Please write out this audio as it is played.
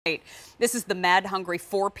This is the Mad Hungry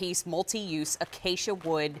 4-piece multi-use acacia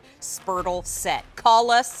wood Spurtle set. Call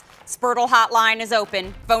us. Spurtle hotline is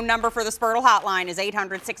open. Phone number for the Spurtle hotline is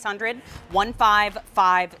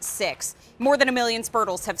 800-600-1556. More than 1 million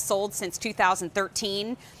Spurtles have sold since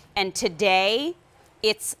 2013, and today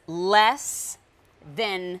it's less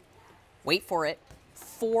than, wait for it,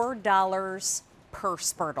 $4 per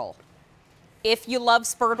Spurtle. If you love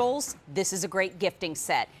Spurtles, this is a great gifting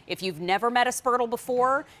set. If you've never met a Spurtle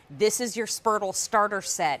before, this is your Spurtle starter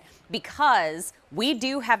set, because we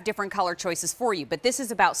do have different color choices for you, but this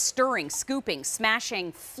is about stirring, scooping,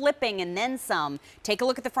 smashing, flipping, and then some. Take a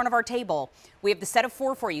look at the front of our table. We have the set of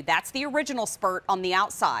 4 for you. That's the original Spurt on the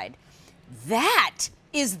outside. That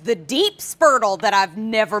is the deep Spurtle that I've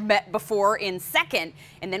never met before in second.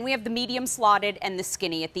 And then we have the medium slotted and the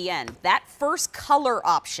skinny at the end. That first color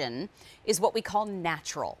option is what we call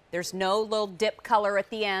natural. There's no little dip color at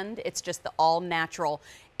the end. It's just the all natural.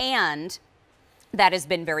 And that has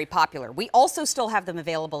been very popular. We also still have them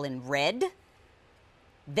available in red.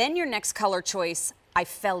 Then your next color choice, I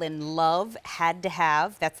fell in love, had to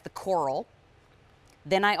have. That's the coral.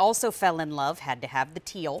 Then I also fell in love, had to have the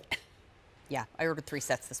teal. Yeah, I ordered 3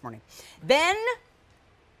 sets this morning. Then,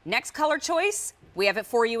 next color choice, we have it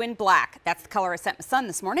for you in black. That's the color I sent my son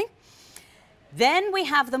this morning. Then we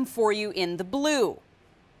have them for you in the blue.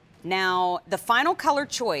 Now, the final color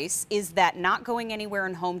choice is that not going anywhere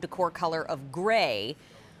in home decor color of gray,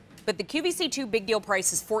 but the QVC 2 big deal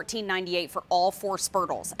price is $14.98 for all 4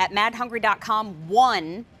 Spurtles. At madhungry.com,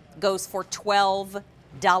 one goes for $12.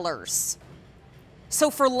 So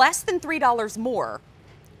for less than $3 more,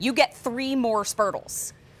 you get 3 more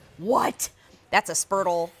Spurtles. What? That's a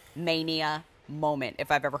Spurtle mania moment, if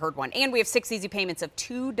I've ever heard one. And we have 6 easy payments of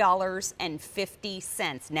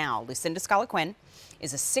 $2.50. Now, Lucinda Scala Quinn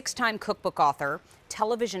is a 6-time cookbook author,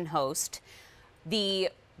 television host, the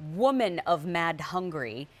woman of Mad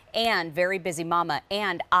Hungry, and very busy mama.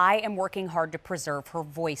 And I am working hard to preserve her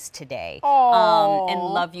voice today. And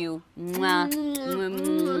love you. Mwah,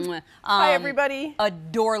 mwah, mwah. Hi, everybody.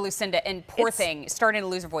 Adore Lucinda. And poor thing, starting to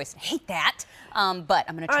lose her voice. Hate that. But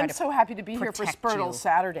I'm going to try to. I'm so happy to be here for Spurtle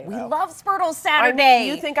Saturday. We love Spurtle Saturday.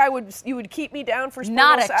 You think you would keep me down for Spurtle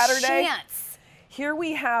Not a Saturday? Chance. Here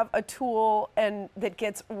we have a tool that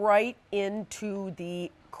gets right into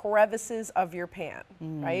the crevices of your pan,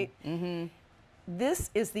 right? Mm-hmm. This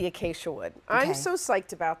is the acacia wood. Okay. I'm so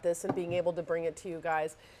psyched about this and being able to bring it to you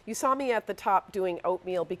guys. You saw me at the top doing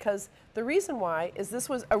oatmeal because the reason why is this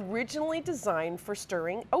was originally designed for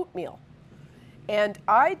stirring oatmeal. And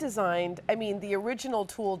the original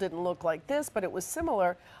tool didn't look like this, but it was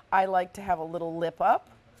similar. I like to have a little lip up.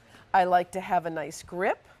 I like to have a nice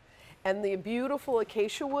grip. And the beautiful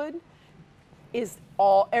acacia wood is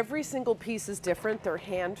every single piece is different. They're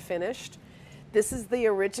hand finished. This is the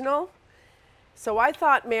original. So I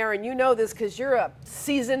thought, Maren, you know this because you're a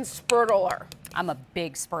seasoned Spurtler. I'm a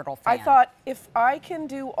big Spurtle fan. I thought if I can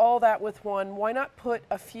do all that with one, why not put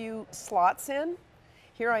a few slots in?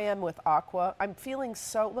 Here I am with aqua. I'm feeling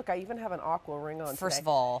look, I even have an aqua ring on First today. of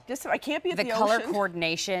all, I can't be at the color ocean.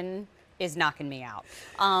 coordination is knocking me out.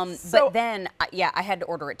 But then, I had to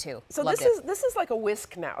order it too. So Loved this is like a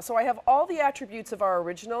whisk now. So I have all the attributes of our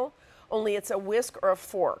original, only it's a whisk or a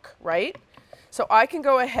fork, right? So I can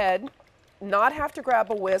go ahead, not have to grab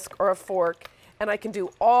a whisk or a fork, and I can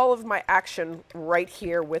do all of my action right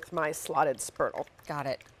here with my slotted Spurtle. Got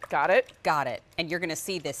it. Got it? Got it. And you're going to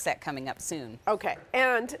see this set coming up soon. Okay.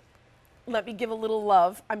 And let me give a little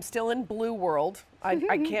love. I'm still in blue world. I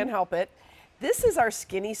can't help it. This is our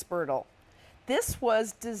skinny Spurtle. This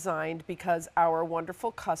was designed because our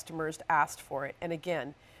wonderful customers asked for it. And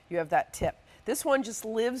again, you have that tip. This one just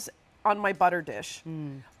lives on my butter dish.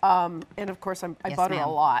 And of course, I butter a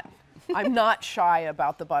lot. I'm not shy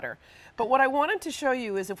about the butter. But what I wanted to show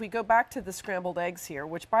you is if we go back to the scrambled eggs here,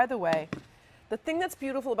 which by the way, the thing that's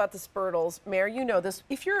beautiful about the Spurtles, Mare, you know this,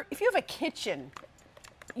 if you have a kitchen,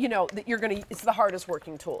 you know that it's the hardest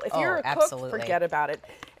working tool. If you're a cook, forget about it.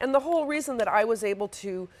 And the whole reason that I was able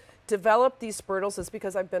to develop these Spurtles is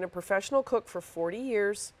because I've been a professional cook for 40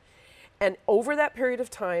 years. And over that period of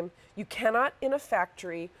time, you cannot in a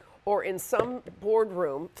factory or in some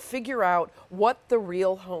boardroom figure out what the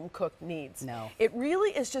real home cook needs. No. It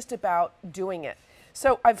really is just about doing it.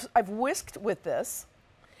 So I've whisked with this,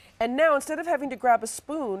 and now instead of having to grab a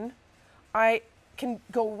spoon, I can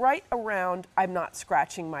go right around. I'm not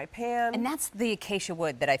scratching my pan. And that's the acacia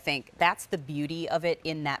wood that I think, that's the beauty of it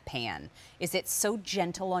in that pan, is it's so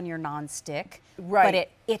gentle on your nonstick, right.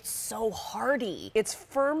 But it's so hardy. It's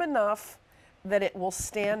firm enough that it will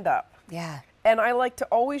stand up. Yeah. And I like to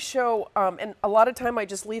always show, and a lot of time I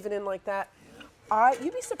just leave it in like that.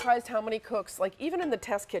 You'd be surprised how many cooks, like even in the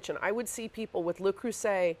test kitchen, I would see people with Le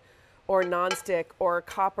Creuset or nonstick or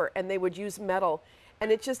copper, and they would use metal.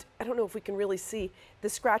 And it just, I don't know if we can really see the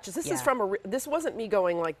scratches. This is from this wasn't me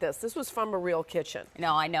going like this. This was from a real kitchen.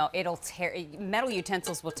 No, I know. It'll tear, metal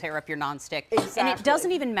utensils will tear up your nonstick. Exactly. And it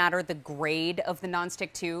doesn't even matter the grade of the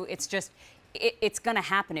nonstick too. It's just, it's gonna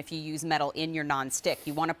happen if you use metal in your nonstick.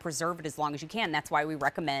 You wanna preserve it as long as you can. That's why we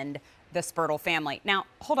recommend the Spurtle family. Now,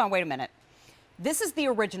 hold on, wait a minute. This is the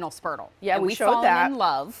original Spurtle. Yeah, and we we've showed fallen that. in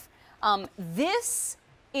love. This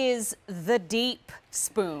is the deep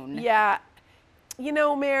spoon. Yeah. You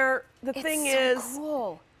know, Mare, the It's thing so is,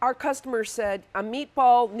 cool. our customer said a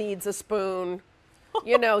meatball needs a spoon,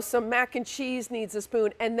 you know, some mac and cheese needs a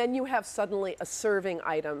spoon, and then you have suddenly a serving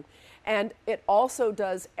item. And it also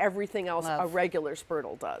does everything else a regular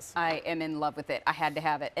Spurtle does. I am in love with it. I had to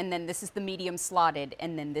have it. And then this is the medium slotted,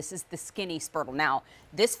 and then this is the skinny Spurtle. Now,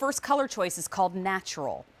 this first color choice is called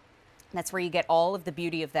natural. That's where you get all of the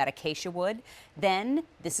beauty of that acacia wood. Then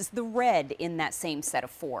this is the red in that same set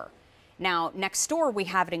of 4. Now, next door, we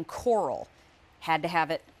have it in coral. Had to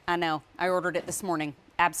have it. I know. I ordered it this morning.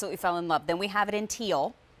 Absolutely fell in love. Then we have it in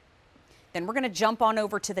teal. Then we're going to jump on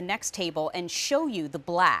over to the next table and show you the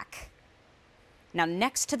black. Now,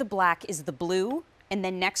 next to the black is the blue, and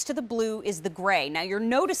then next to the blue is the gray. Now, you're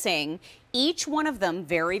noticing each one of them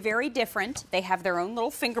very, very different. They have their own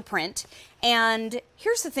little fingerprint. And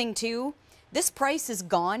here's the thing, too. This price is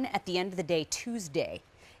gone at the end of the day Tuesday.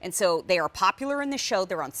 And so they are popular in the show.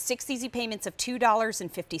 They're on 6 easy payments of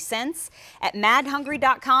 $2.50. At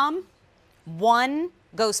madhungry.com, one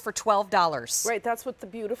goes for $12. Right, that's what the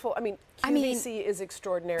beautiful, QVC is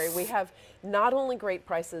extraordinary. We have not only great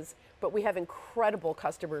prices, but we have incredible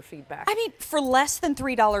customer feedback. I mean, for less than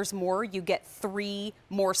 $3 more, you get 3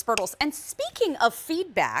 more Spurtles. And speaking of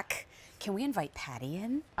feedback, can we invite Patty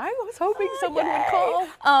in? I was hoping someone would call.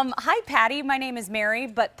 Hi, Patty. My name is Mary,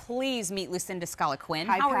 but please meet Lucinda Scala-Quinn.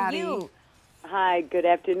 Hi, How Patty. are you? Hi, good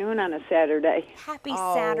afternoon on a Saturday. Happy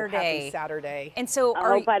Oh, Saturday. Happy Saturday. And so, I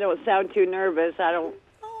hope I don't sound too nervous. I don't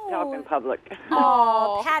talk in public.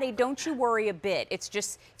 Oh, Patty, don't you worry a bit. It's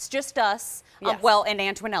just us. Yes. Well, and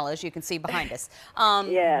Antonella, as you can see behind us.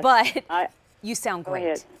 Yes. But you sound Go great.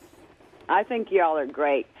 ahead. I think y'all are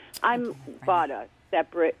great. I bought a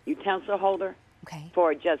separate utensil holder Okay.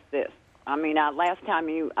 for just this. I mean, last time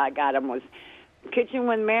I got them was Kitchen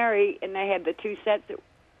with Mary, and they had the two sets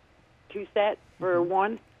for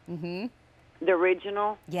one. Mm-hmm. The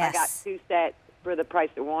original. Yes. I got 2 sets for the price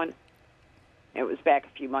of one. It was back a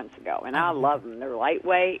few months ago, and I love them. They're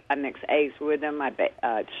lightweight. I mix eggs with them.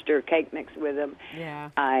 I stir cake mix with them. Yeah.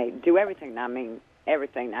 I do everything. I mean,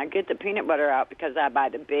 everything. I get the peanut butter out because I buy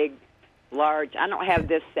the big, large. I don't have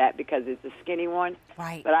this set because it's a skinny one.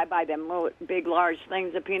 Right. But I buy them little, big, large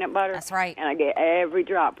things of peanut butter. That's right. And I get every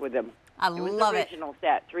drop with them. I It was love the it. original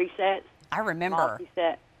set, 3 sets. I remember.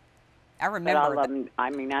 Multi-set. I But remember. I love them.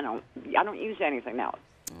 I mean, I don't use anything else.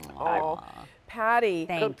 Oh, Patty.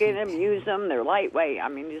 Thank Cook in them, use them. They're lightweight. I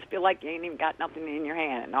mean, you just feel like you ain't even got nothing in your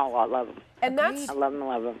hand. And I love them. And that's I love them.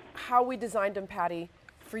 Love them. how we designed them, Patty.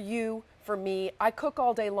 For you, for me. I cook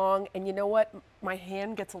all day long, and you know what? My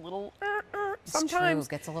hand gets a little sometimes.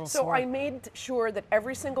 true, gets a little so sore. I made sure that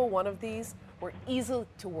every single one of these were easy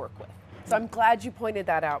to work with. So I'm glad you pointed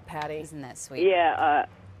that out, Patty. Isn't that sweet? Yeah,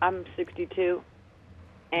 I'm 62,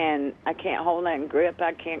 and I can't hold that and grip.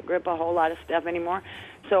 I can't grip a whole lot of stuff anymore.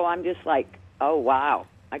 So I'm just like, oh, wow.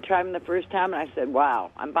 I tried them the first time, and I said,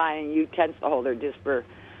 wow, I'm buying a utensil holder just for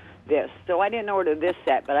this. So I didn't order this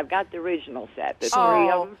set, but I've got the original set. There's 3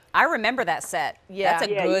 of them. I remember that set. Yeah.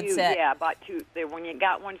 That's a good set. Yeah, I bought 2. When you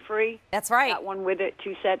got one free, That's right. got one with it,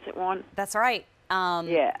 2 sets at one. That's right.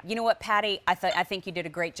 Yeah. You know what, Patty? I think you did a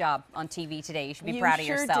great job on TV today. You should be You proud of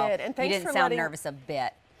sure yourself. did, and you thanks didn't for sound letting- nervous a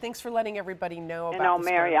bit. Thanks for letting everybody know about And oh, the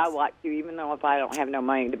Mary, I Spurtles. watch you, even though if I don't have no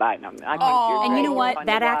money to buy them. I think Oh. you're And you great. know what? Fun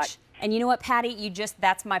to That watch. and you know what, Patty?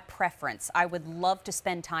 That's my preference. I would love to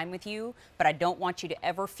spend time with you, but I don't want you to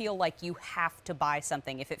ever feel like you have to buy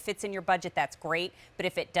something. If it fits in your budget, that's great. But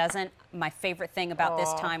if it doesn't, my favorite thing about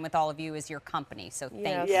this time with all of you is your company. So thank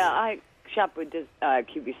Yes. you. Yeah, I shopped with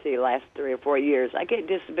QVC the last 3 or 4 years. I get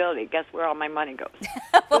disability. Guess where all my money goes?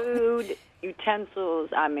 Food, utensils.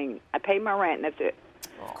 I mean, I pay my rent, and that's it.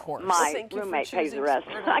 Of course. My Thank you for roommate pays the choosing rest.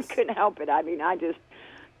 Spurtles. I couldn't help it. I mean, I just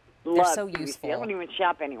love so QVC. useful. I don't even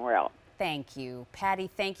shop anywhere else. Thank you, Patty.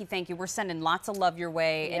 Thank you. We're sending lots of love your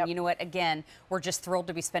way. Yep. And you know what? Again, we're just thrilled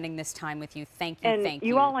to be spending this time with you. Thank you. And thank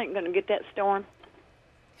you all ain't going to get that storm.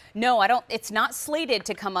 No, I don't. It's not slated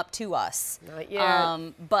to come up to us. Not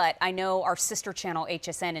yet. But I know our sister channel,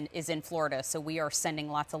 HSN, is in Florida, so we are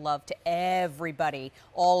sending lots of love to everybody,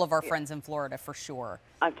 all of our friends in Florida for sure.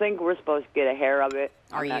 I think we're supposed to get a hair of it.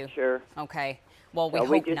 Are I'm you? not sure. Okay. Well, we So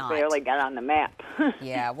hope we just not. barely got on the map.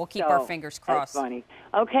 Yeah, we'll keep So, our fingers crossed. That's funny.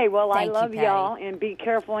 Okay, well, Thank you, I love Patty. y'all, and be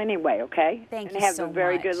careful anyway, okay? Thank and you have so a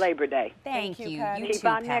very much. good Labor Day. Thank you, you. Patty. You Keep too,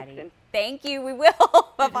 on Patty. mixing. Thank you. We will.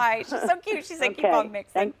 Bye-bye. She's so cute. She said, keep Okay. on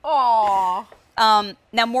mixing. Aw.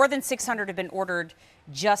 Now, more than 600 have been ordered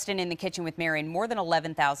just in the Kitchen with Mary, and more than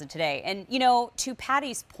 11,000 today. And, you know, to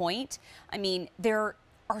Patty's point, I mean, there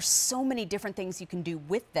are so many different things you can do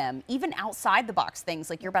with them, even outside the box things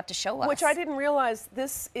like you're about to show us. Which I didn't realize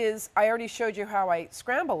I already showed you how I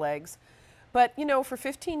scramble eggs. But, you know, for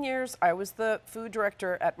 15 years, I was the food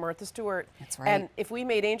director at Martha Stewart. That's right. And if we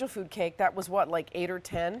made angel food cake, that was what, like 8 or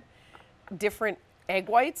 10 different egg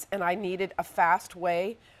whites, and I needed a fast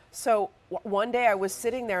way. So one day I was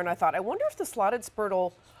sitting there and I thought, I wonder if the slotted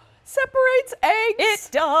Spurtle separates eggs. It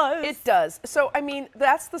does. It does. So, I mean,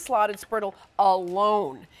 that's the slotted Spurtle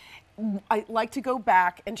alone. I like to go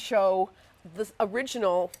back and show the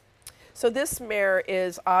original. So this mare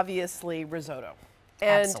is obviously risotto.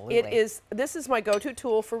 And Absolutely. this is my go-to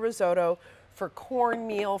tool for risotto, for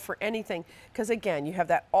cornmeal, for anything. Because again, you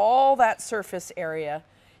have all that surface area.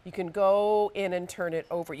 You can go in and turn it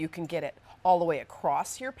over. You can get it all the way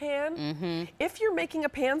across your pan. Mm-hmm. If you're making a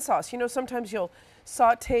pan sauce, you know, sometimes you'll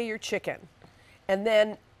saute your chicken and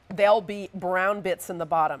then there'll be brown bits in the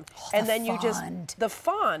bottom. And then the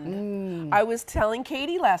fond. I was telling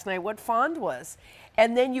Katie last night what fond was.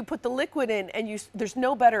 And then you put the liquid in and there's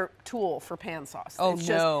no better tool for pan sauce. Oh, it's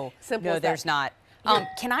no. Just simple No, as that. there's not.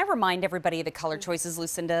 Can I remind everybody of the color choices,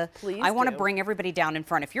 Lucinda? Please I want to do. bring everybody down in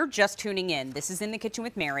front. If you're just tuning in, this is In the Kitchen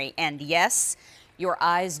with Mary. And yes, your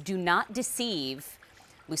eyes do not deceive.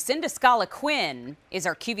 Lucinda Scala Quinn is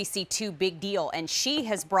our QVC2 big deal, and she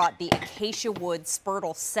has brought the Acacia Wood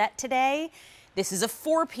Spurtle set today. This is a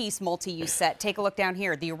 4-piece multi-use set. Take a look down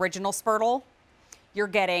here. The original Spurtle, you're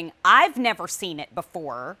getting, I've never seen it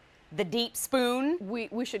before, the deep spoon.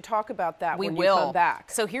 We should talk about that when will. you come back.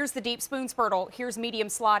 So here's the deep spoon Spurtle. Here's medium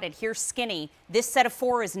slotted. Here's skinny. This set of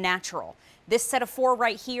 4 is natural. This set of 4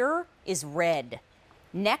 right here is red.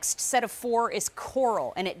 Next set of 4 is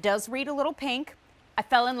coral, and it does read a little pink. I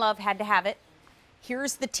fell in love, had to have it.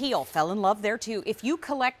 Here's the teal. Fell in love there too. If you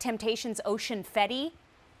collect Temptations Ocean Fetty,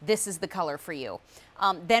 this is the color for you.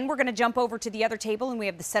 Then we're going to jump over to the other table, and we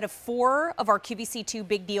have the set of 4 of our QVC2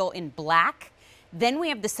 big deal in black. Then we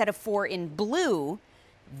have the set of 4 in blue.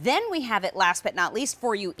 Then we have it, last but not least,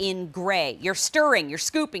 for you in gray. You're stirring, you're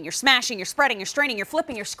scooping, you're smashing, you're spreading, you're straining, you're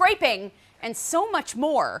flipping, you're scraping, and so much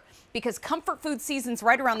more, because comfort food season's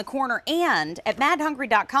right around the corner. And at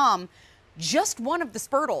madhungry.com, just one of the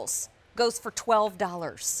Spurtles goes for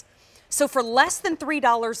 $12. So for less than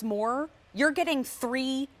 $3 more, you're getting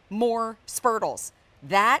 3 more Spurtles.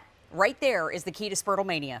 That right there is the key to Spurtle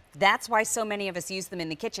Mania. That's why so many of us use them in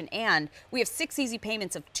the kitchen. And we have 6 easy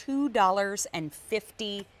payments of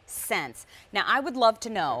 $2.50. Now, I would love to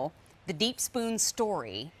know the deep spoon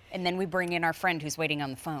story, and then we bring in our friend who's waiting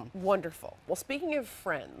on the phone. Wonderful. Well, speaking of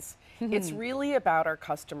friends, it's really about our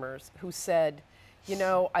customers who said, you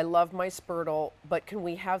know, I love my Spurtle, but can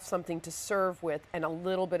we have something to serve with and a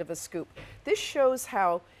little bit of a scoop? This shows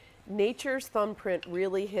how nature's thumbprint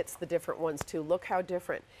really hits the different ones too. Look how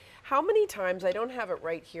different. How many times, I don't have it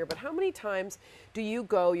right here, but how many times do you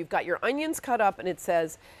go, you've got your onions cut up and it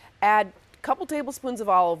says, add a couple tablespoons of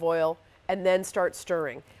olive oil and then start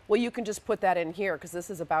stirring. Well, you can just put that in here because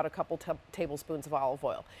this is about a couple tablespoons of olive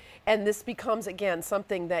oil. And this becomes, again,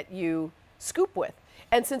 something that you scoop with.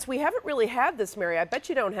 And since we haven't really had this, Mary, I bet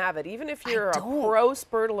you don't have it, even if you're a pro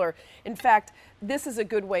Spurtler. In fact, this is a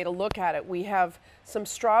good way to look at it. We have some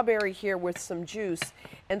strawberry here with some juice.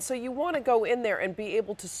 And so you want to go in there and be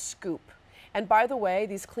able to scoop. And by the way,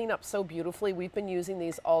 these clean up so beautifully. We've been using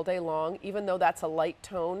these all day long. Even though that's a light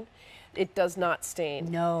tone, it does not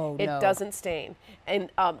stain. No. It doesn't stain. And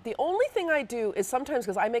the only thing I do is sometimes,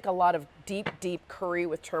 because I make a lot of deep, deep curry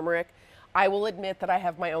with turmeric, I will admit that I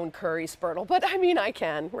have my own curry Spurtle, but I mean, I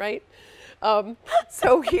can, right?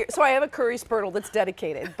 So I have a curry Spurtle that's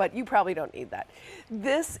dedicated, but you probably don't need that.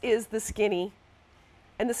 This is the skinny.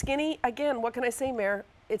 And the skinny, again, what can I say, Mare?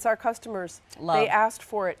 It's our customers. Love. They asked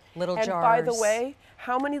for it. Little and jars. by the way,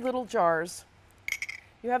 how many little jars?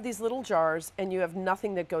 You have these little jars and you have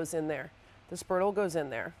nothing that goes in there. The Spurtle goes in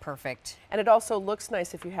there. Perfect. And it also looks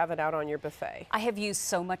nice if you have it out on your buffet. I have used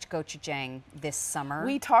so much gochujang this summer.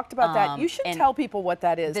 We talked about that. You should tell people what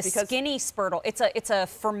that is. The skinny Spurtle. It's a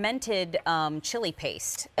fermented chili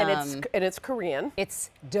paste. And it's Korean. It's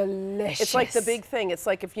delicious. It's like the big thing. It's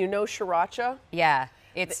like if you know sriracha. Yeah,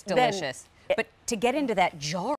 it's delicious. But to get into that jar.